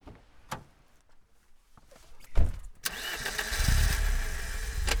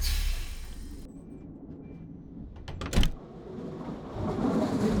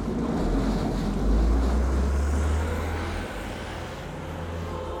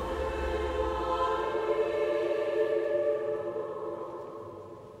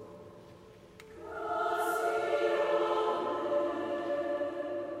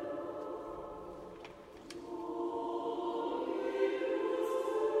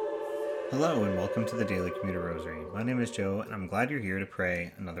Hello and welcome to the Daily Commuter Rosary. My name is Joe and I'm glad you're here to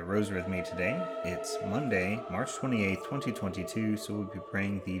pray another rosary with me today. It's Monday, March 28th, 2022, so we'll be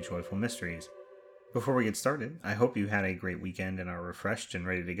praying the Joyful Mysteries. Before we get started, I hope you had a great weekend and are refreshed and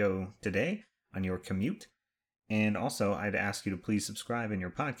ready to go today on your commute. And also, I'd ask you to please subscribe in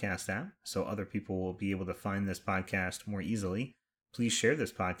your podcast app so other people will be able to find this podcast more easily. Please share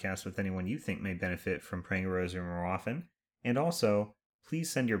this podcast with anyone you think may benefit from praying a rosary more often. And also,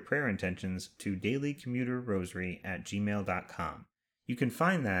 please send your prayer intentions to dailycommuterrosary@gmail.com. You can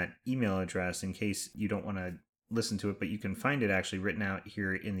find that email address in case you don't want to listen to it, but you can find it actually written out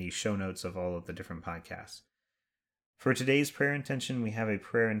here in the show notes of all of the different podcasts. For today's prayer intention, we have a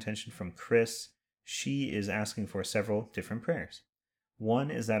prayer intention from Chris. She is asking for several different prayers.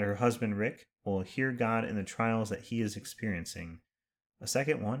 One is that her husband Rick will hear God in the trials that he is experiencing. A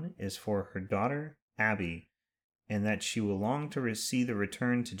second one is for her daughter Abby, and that she will long to see the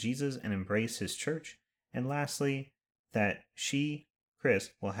return to Jesus and embrace his church. And lastly, that she,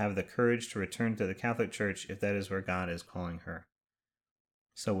 Chris, will have the courage to return to the Catholic Church if that is where God is calling her.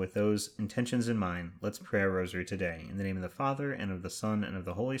 So with those intentions in mind, let's pray our rosary today. In the name of the Father, and of the Son, and of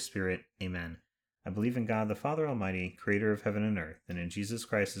the Holy Spirit. Amen. I believe in God, the Father Almighty, creator of heaven and earth, and in Jesus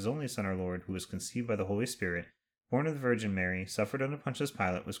Christ, his only Son, our Lord, who was conceived by the Holy Spirit, born of the Virgin Mary, suffered under Pontius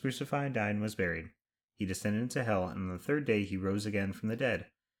Pilate, was crucified, died, and was buried. He descended into hell, and on the third day he rose again from the dead.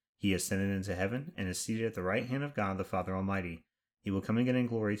 He ascended into heaven, and is seated at the right hand of God the Father Almighty. He will come again in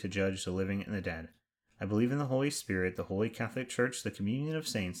glory to judge the living and the dead. I believe in the Holy Spirit, the Holy Catholic Church, the communion of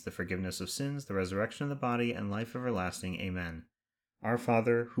saints, the forgiveness of sins, the resurrection of the body, and life everlasting. Amen. Our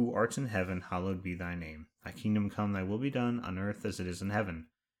Father, who art in heaven, hallowed be thy name. Thy kingdom come, thy will be done, on earth as it is in heaven.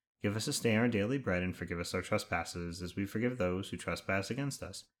 Give us this day our daily bread, and forgive us our trespasses, as we forgive those who trespass against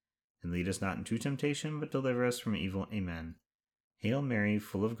us. And lead us not into temptation, but deliver us from evil. Amen. Hail Mary,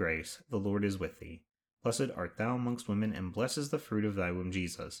 full of grace, the Lord is with thee. Blessed art thou amongst women, and blessed is the fruit of thy womb,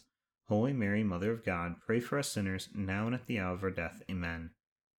 Jesus. Holy Mary, Mother of God, pray for us sinners, now and at the hour of our death. Amen.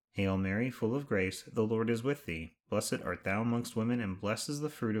 Hail Mary, full of grace, the Lord is with thee. Blessed art thou amongst women, and blessed is the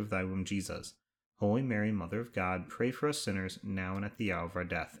fruit of thy womb, Jesus. Holy Mary, Mother of God, pray for us sinners, now and at the hour of our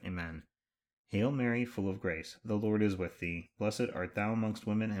death. Amen. Hail Mary, full of grace, the Lord is with thee. Blessed art thou amongst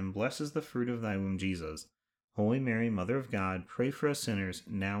women, and blessed is the fruit of thy womb, Jesus. Holy Mary, Mother of God, pray for us sinners,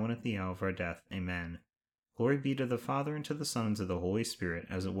 now and at the hour of our death. Amen. Glory be to the Father, and to the Son, and to the Holy Spirit,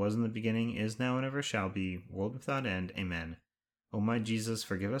 as it was in the beginning, is now, and ever shall be, world without end. Amen. O my Jesus,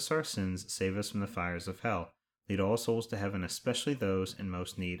 forgive us our sins, save us from the fires of hell. Lead all souls to heaven, especially those in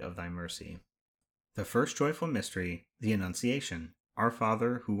most need of thy mercy. The first joyful mystery, the Annunciation. Our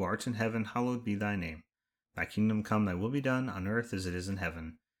Father, who art in heaven, hallowed be thy name. Thy kingdom come, thy will be done, on earth as it is in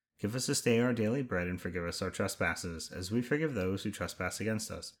heaven. Give us this day our daily bread, and forgive us our trespasses, as we forgive those who trespass against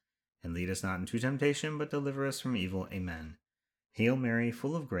us. And lead us not into temptation, but deliver us from evil. Amen. Hail Mary,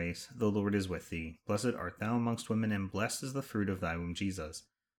 full of grace, the Lord is with thee. Blessed art thou amongst women, and blessed is the fruit of thy womb, Jesus.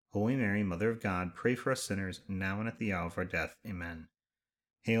 Holy Mary, Mother of God, pray for us sinners, now and at the hour of our death. Amen.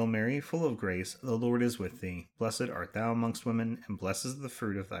 Hail Mary, full of grace, the Lord is with thee. Blessed art thou amongst women, and blessed is the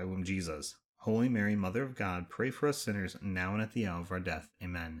fruit of thy womb, Jesus. Holy Mary, Mother of God, pray for us sinners, now and at the hour of our death.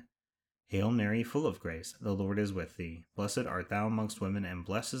 Amen. Hail Mary, full of grace, the Lord is with thee. Blessed art thou amongst women, and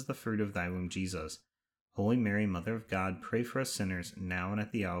blessed is the fruit of thy womb, Jesus. Holy Mary, Mother of God, pray for us sinners, now and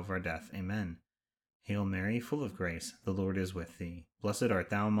at the hour of our death. Amen. Hail Mary, full of grace, the Lord is with thee. Blessed art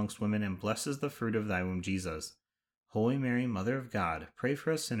thou amongst women, and blessed is the fruit of thy womb, Jesus. Holy Mary, Mother of God, pray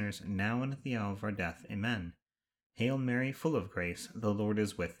for us sinners, now and at the hour of our death. Amen. Hail Mary, full of grace, the Lord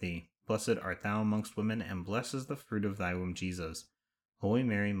is with thee. Blessed art thou amongst women, and blessed is the fruit of thy womb, Jesus. Holy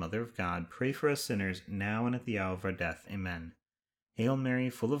Mary, Mother of God, pray for us sinners, now and at the hour of our death. Amen. Hail Mary,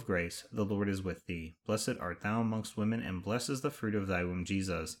 full of grace, the Lord is with thee. Blessed art thou amongst women, and blessed is the fruit of thy womb,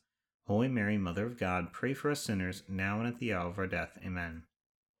 Jesus. Holy Mary, Mother of God, pray for us sinners, now and at the hour of our death. Amen.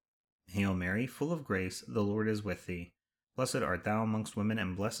 Hail Mary, full of grace, the Lord is with thee. Blessed art thou amongst women,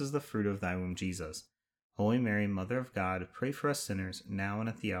 and blessed is the fruit of thy womb, Jesus. Holy Mary, Mother of God, pray for us sinners, now and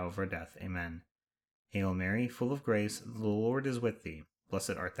at the hour of our death. Amen. Hail Mary, full of grace, the Lord is with thee.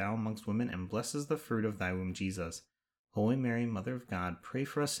 Blessed art thou amongst women, and blessed is the fruit of thy womb, Jesus. Holy Mary, Mother of God, pray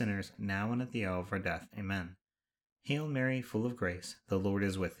for us sinners, now and at the hour of our death. Amen. Hail Mary, full of grace, the Lord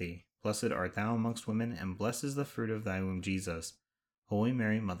is with thee. Blessed art thou amongst women, and blessed is the fruit of thy womb, Jesus. Holy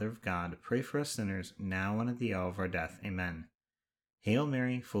Mary, Mother of God, pray for us sinners, now and at the hour of our death. Amen. Hail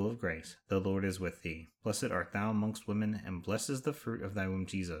Mary, full of grace, the Lord is with thee. Blessed art thou amongst women, and blessed is the fruit of thy womb,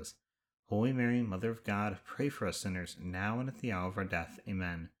 Jesus. Holy Mary, Mother of God, pray for us sinners, now and at the hour of our death.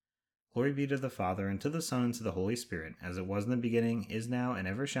 Amen. Glory be to the Father, and to the Son, and to the Holy Spirit, as it was in the beginning, is now, and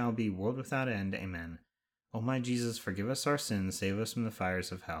ever shall be, world without end. Amen. O my Jesus, forgive us our sins, save us from the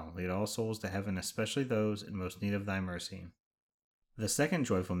fires of hell. Lead all souls to heaven, especially those in most need of thy mercy. The second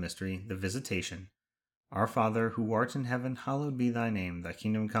joyful mystery, the Visitation. Our Father, who art in heaven, hallowed be thy name. Thy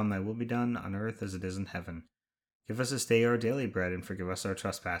kingdom come, thy will be done, on earth as it is in heaven. Give us this day our daily bread, and forgive us our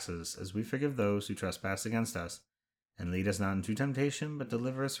trespasses, as we forgive those who trespass against us. And lead us not into temptation, but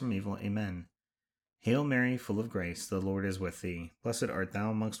deliver us from evil. Amen. Hail Mary, full of grace, the Lord is with thee. Blessed art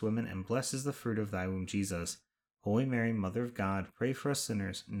thou amongst women, and blessed is the fruit of thy womb, Jesus. Holy Mary, Mother of God, pray for us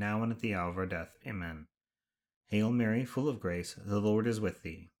sinners, now and at the hour of our death. Amen. Hail Mary, full of grace, the Lord is with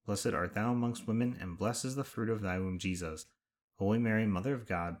thee. Blessed art thou amongst women, and blessed is the fruit of thy womb, Jesus. Holy Mary, Mother of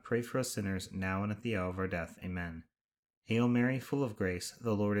God, pray for us sinners, now and at the hour of our death. Amen. Hail Mary, full of grace,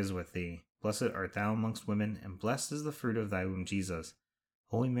 the Lord is with thee. Blessed art thou amongst women, and blessed is the fruit of thy womb, Jesus.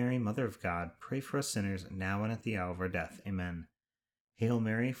 Holy Mary, Mother of God, pray for us sinners, now and at the hour of our death. Amen. Hail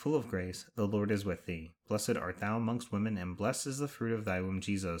Mary, full of grace, the Lord is with thee. Blessed art thou amongst women, and blessed is the fruit of thy womb,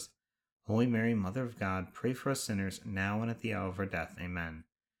 Jesus. Holy Mary, Mother of God, pray for us sinners, now and at the hour of our death. Amen.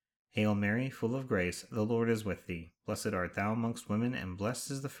 Hail Mary, full of grace, the Lord is with thee. Blessed art thou amongst women, and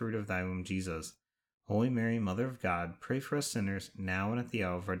blessed is the fruit of thy womb, Jesus. Holy Mary, Mother of God, pray for us sinners, now and at the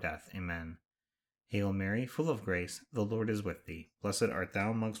hour of our death. Amen. Hail Mary, full of grace, the Lord is with thee. Blessed art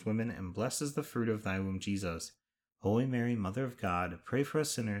thou amongst women, and blessed is the fruit of thy womb, Jesus. Holy Mary, Mother of God, pray for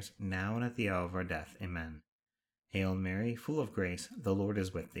us sinners, now and at the hour of our death. Amen. Hail Mary, full of grace, the Lord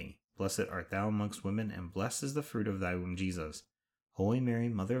is with thee. Blessed art thou amongst women, and blessed is the fruit of thy womb, Jesus. Holy Mary,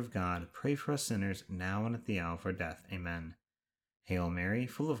 Mother of God, pray for us sinners, now and at the hour of our death. Amen. Hail Mary,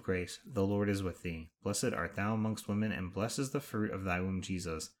 full of grace, the Lord is with thee. Blessed art thou amongst women, and blessed is the fruit of thy womb,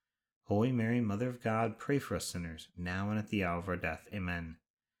 Jesus. Holy Mary, Mother of God, pray for us sinners, now and at the hour of our death. Amen.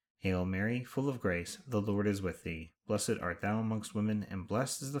 Hail Mary, full of grace, the Lord is with thee. Blessed art thou amongst women, and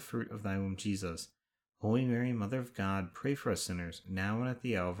blessed is the fruit of thy womb, Jesus. Holy Mary, Mother of God, pray for us sinners, now and at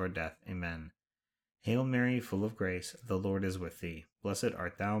the hour of our death. Amen. Hail Mary, full of grace, the Lord is with thee. Blessed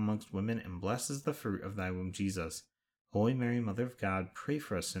art thou amongst women, and blessed is the fruit of thy womb, Jesus. Holy Mary, Mother of God, pray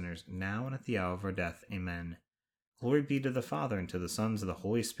for us sinners, now and at the hour of our death. Amen. Glory be to the Father, and to the Son, and to the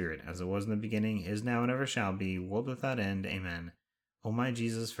Holy Spirit, as it was in the beginning, is now, and ever shall be, world without end. Amen. O my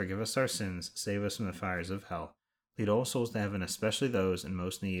Jesus, forgive us our sins, save us from the fires of hell. Lead all souls to heaven, especially those in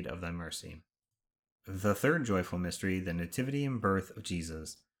most need of thy mercy. The third joyful mystery, the Nativity and Birth of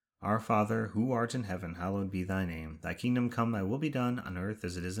Jesus. Our Father, who art in heaven, hallowed be thy name. Thy kingdom come, thy will be done, on earth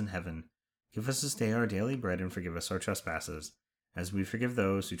as it is in heaven. Give us this day our daily bread, and forgive us our trespasses, as we forgive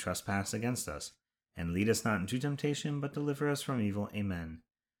those who trespass against us. And lead us not into temptation, but deliver us from evil. Amen.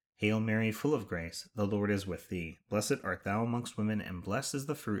 Hail Mary, full of grace, the Lord is with thee. Blessed art thou amongst women, and blessed is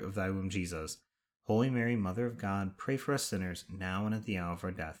the fruit of thy womb, Jesus. Holy Mary, Mother of God, pray for us sinners, now and at the hour of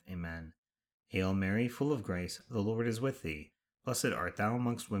our death. Amen. Hail Mary, full of grace, the Lord is with thee. Blessed art thou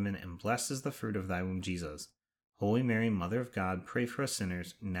amongst women, and blessed is the fruit of thy womb, Jesus. Holy Mary, Mother of God, pray for us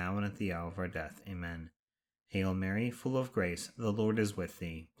sinners, now and at the hour of our death. Amen. Hail Mary, full of grace, the Lord is with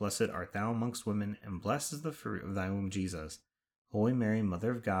thee. Blessed art thou amongst women, and blessed is the fruit of thy womb, Jesus. Holy Mary,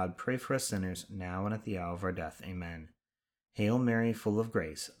 Mother of God, pray for us sinners, now and at the hour of our death. Amen. Hail Mary, full of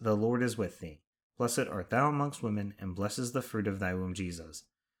grace, the Lord is with thee. Blessed art thou amongst women, and blessed is the fruit of thy womb, Jesus.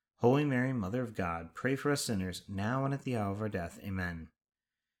 Holy Mary, Mother of God, pray for us sinners, now and at the hour of our death. Amen.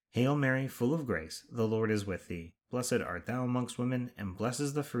 Hail Mary, full of grace, the Lord is with thee. Blessed art thou amongst women, and blessed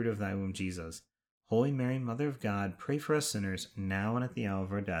is the fruit of thy womb, Jesus. Holy Mary, Mother of God, pray for us sinners, now and at the hour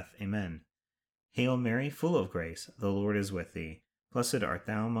of our death. Amen. Hail Mary, full of grace, the Lord is with thee. Blessed art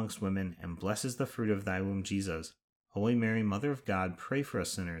thou amongst women, and blessed is the fruit of thy womb, Jesus. Holy Mary, Mother of God, pray for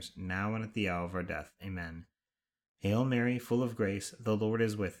us sinners, now and at the hour of our death. Amen. Hail Mary, full of grace, the Lord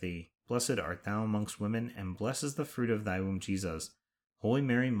is with thee. Blessed art thou amongst women, and blessed is the fruit of thy womb, Jesus. Holy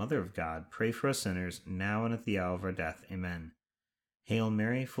Mary, Mother of God, pray for us sinners, now and at the hour of our death. Amen. Hail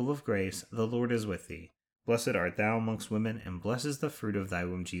Mary, full of grace, the Lord is with thee. Blessed art thou amongst women, and blessed is the fruit of thy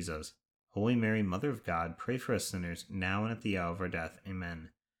womb, Jesus. Holy Mary, Mother of God, pray for us sinners, now and at the hour of our death. Amen.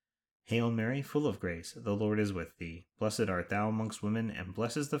 Hail Mary, full of grace, the Lord is with thee. Blessed art thou amongst women, and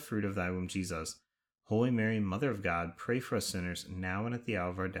blessed is the fruit of thy womb, Jesus. Holy Mary, Mother of God, pray for us sinners, now and at the hour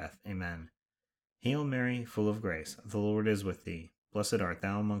of our death. Amen. Hail Mary, full of grace, the Lord is with thee. Blessed art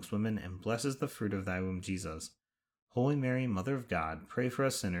thou amongst women, and blessed is the fruit of thy womb, Jesus. Holy Mary, Mother of God, pray for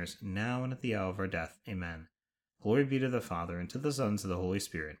us sinners, now and at the hour of our death. Amen. Glory be to the Father, and to the Son, and to the Holy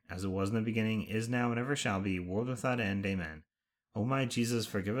Spirit, as it was in the beginning, is now, and ever shall be, world without end. Amen. O my Jesus,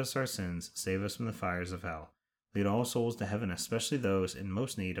 forgive us our sins, save us from the fires of hell. Lead all souls to heaven, especially those in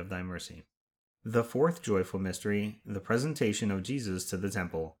most need of thy mercy. The fourth joyful mystery, the presentation of Jesus to the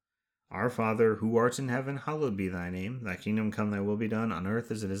temple. Our Father, who art in heaven, hallowed be thy name. Thy kingdom come, thy will be done, on earth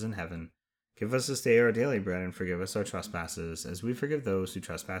as it is in heaven. Give us this day our daily bread, and forgive us our trespasses, as we forgive those who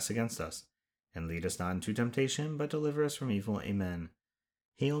trespass against us. And lead us not into temptation, but deliver us from evil. Amen.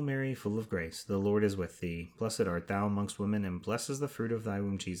 Hail Mary, full of grace, the Lord is with thee. Blessed art thou amongst women, and blessed is the fruit of thy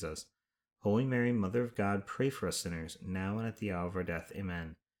womb, Jesus. Holy Mary, Mother of God, pray for us sinners, now and at the hour of our death.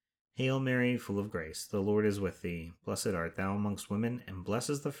 Amen. Hail Mary, full of grace, the Lord is with thee. Blessed art thou amongst women, and blessed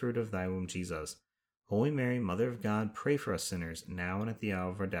is the fruit of thy womb, Jesus. Holy Mary, Mother of God, pray for us sinners, now and at the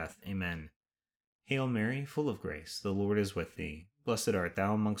hour of our death. Amen. Hail Mary, full of grace, the Lord is with thee. Blessed art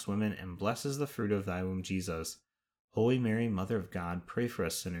thou amongst women, and blessed is the fruit of thy womb, Jesus. Holy Mary, Mother of God, pray for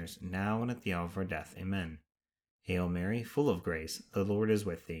us sinners, now and at the hour of our death. Amen. Hail Mary, full of grace, the Lord is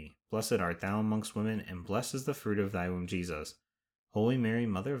with thee. Blessed art thou amongst women, and blessed is the fruit of thy womb, Jesus. Holy Mary,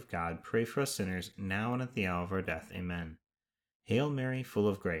 Mother of God, pray for us sinners, now and at the hour of our death. Amen. Hail Mary, full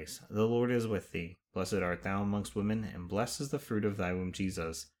of grace, the Lord is with thee. Blessed art thou amongst women, and blessed is the fruit of thy womb,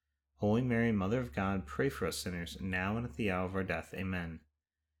 Jesus. Holy Mary, Mother of God, pray for us sinners, now and at the hour of our death. Amen.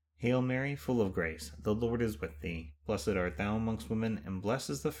 Hail Mary, full of grace, the Lord is with thee. Blessed art thou amongst women, and blessed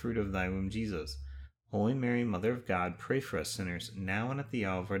is the fruit of thy womb, Jesus. Holy Mary, Mother of God, pray for us sinners, now and at the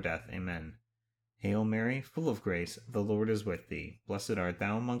hour of our death. Amen. Hail Mary, full of grace, the Lord is with thee. Blessed art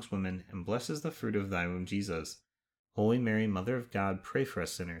thou amongst women, and blessed is the fruit of thy womb, Jesus. Holy Mary, Mother of God, pray for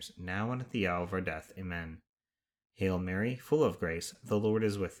us sinners, now and at the hour of our death. Amen. Hail Mary, full of grace, the Lord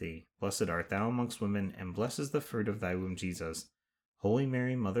is with thee. Blessed art thou amongst women, and blessed is the fruit of thy womb, Jesus. Holy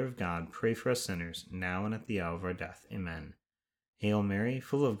Mary, Mother of God, pray for us sinners, now and at the hour of our death. Amen. Hail Mary,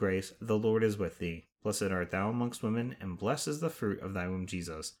 full of grace, the Lord is with thee. Blessed art thou amongst women, and blessed is the fruit of thy womb,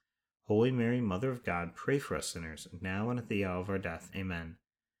 Jesus. Holy Mary, Mother of God, pray for us sinners, now and at the hour of our death. Amen.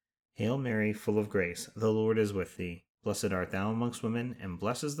 Hail Mary, full of grace, the Lord is with thee. Blessed art thou amongst women, and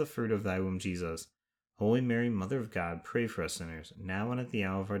blessed is the fruit of thy womb, Jesus. Holy Mary, Mother of God, pray for us sinners, now and at the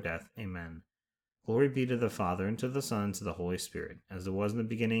hour of our death. Amen. Glory be to the Father, and to the Son, and to the Holy Spirit, as it was in the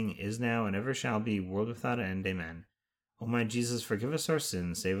beginning, is now, and ever shall be, world without end. Amen. O my Jesus, forgive us our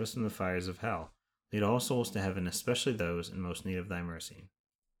sins, save us from the fires of hell. Lead all souls to heaven, especially those in most need of thy mercy.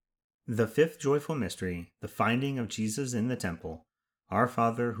 The fifth joyful mystery, the finding of Jesus in the temple. Our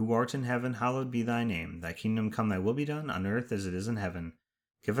Father, who art in heaven, hallowed be thy name. Thy kingdom come, thy will be done, on earth as it is in heaven.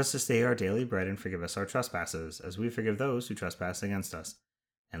 Give us this day our daily bread, and forgive us our trespasses, as we forgive those who trespass against us.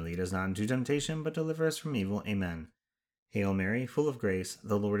 And lead us not into temptation, but deliver us from evil. Amen. Hail Mary, full of grace,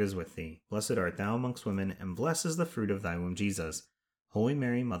 the Lord is with thee. Blessed art thou amongst women, and blessed is the fruit of thy womb, Jesus. Holy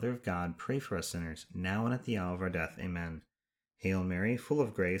Mary, Mother of God, pray for us sinners, now and at the hour of our death. Amen. Hail Mary, full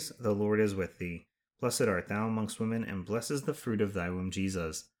of grace, the Lord is with thee. Blessed art thou amongst women, and blessed is the fruit of thy womb,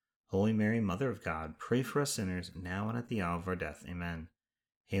 Jesus. Holy Mary, Mother of God, pray for us sinners, now and at the hour of our death. Amen.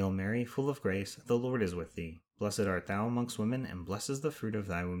 Hail Mary, full of grace, the Lord is with thee. Blessed art thou amongst women, and blessed is the fruit of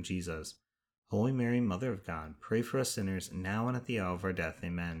thy womb, Jesus. Holy Mary, Mother of God, pray for us sinners, now and at the hour of our death.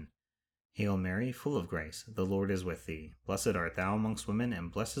 Amen. Hail Mary, full of grace, the Lord is with thee. Blessed art thou amongst women,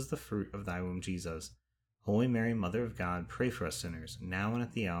 and blessed is the fruit of thy womb, Jesus. Holy Mary, Mother of God, pray for us sinners, now and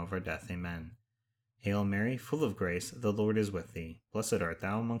at the hour of our death. Amen. Hail Mary, full of grace, the Lord is with thee. Blessed art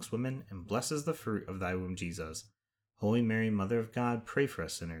thou amongst women, and blessed is the fruit of thy womb, Jesus. Holy Mary, Mother of God, pray for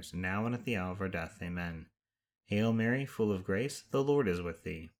us sinners, now and at the hour of our death. Amen. Hail Mary, full of grace, the Lord is with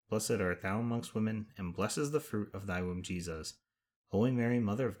thee. Blessed art thou amongst women, and blessed is the fruit of thy womb, Jesus. Holy Mary,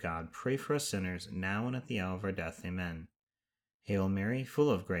 Mother of God, pray for us sinners, now and at the hour of our death. Amen. Hail Mary,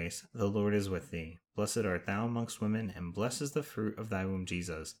 full of grace, the Lord is with thee. Blessed art thou amongst women, and blessed is the fruit of thy womb,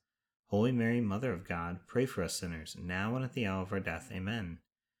 Jesus. Holy Mary, Mother of God, pray for us sinners, now and at the hour of our death. Amen.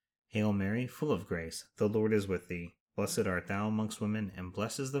 Hail Mary, full of grace, the Lord is with thee. Blessed art thou amongst women, and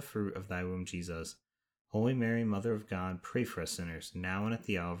blessed is the fruit of thy womb, Jesus. Holy Mary, Mother of God, pray for us sinners, now and at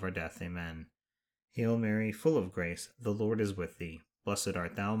the hour of our death. Amen. Hail Mary, full of grace, the Lord is with thee. Blessed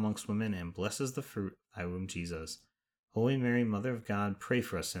art thou amongst women, and blessed is the fruit of thy womb, Jesus. Holy Mary, Mother of God, pray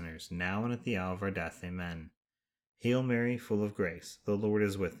for us sinners, now and at the hour of our death. Amen. Hail Mary, full of grace, the Lord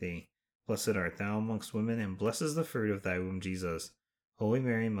is with thee. Blessed art thou amongst women, and blessed is the fruit of thy womb, Jesus. Holy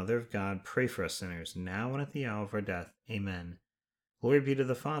Mary, Mother of God, pray for us sinners, now and at the hour of our death. Amen. Glory be to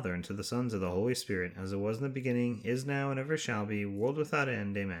the Father, and to the Son, and to the Holy Spirit, as it was in the beginning, is now, and ever shall be, world without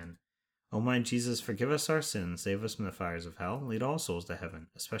end. Amen. O my Jesus, forgive us our sins, save us from the fires of hell, lead all souls to heaven,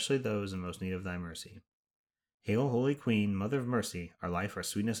 especially those in most need of thy mercy. Hail, Holy Queen, Mother of Mercy, our life, our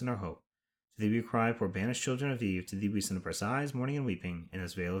sweetness, and our hope. To thee we cry, poor banished children of Eve, to thee we send up our sighs, mourning and weeping, in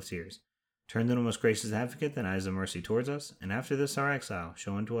this vale of tears. Turn then, O most gracious Advocate, thine eyes of mercy towards us, and after this our exile,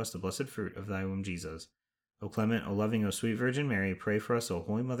 show unto us the blessed fruit of thy womb, Jesus. O clement, O loving, O sweet Virgin Mary, pray for us, O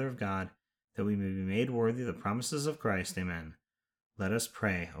Holy Mother of God, that we may be made worthy of the promises of Christ. Amen. Let us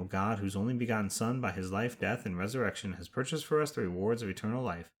pray. O God, whose only begotten Son, by his life, death, and resurrection, has purchased for us the rewards of eternal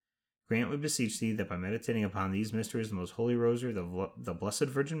life, grant, we beseech thee, that by meditating upon these mysteries of the most holy rosary of the Blessed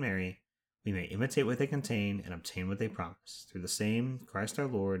Virgin Mary, we may imitate what they contain and obtain what they promise. Through the same Christ our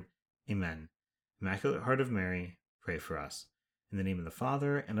Lord. Amen. Immaculate Heart of Mary, pray for us. In the name of the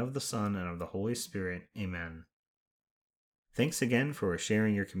Father, and of the Son, and of the Holy Spirit. Amen. Thanks again for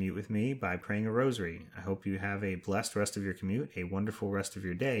sharing your commute with me by praying a rosary. I hope you have a blessed rest of your commute, a wonderful rest of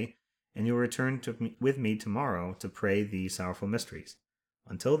your day, and you'll return with me tomorrow to pray the sorrowful mysteries.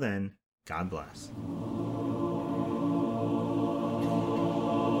 Until then, God bless.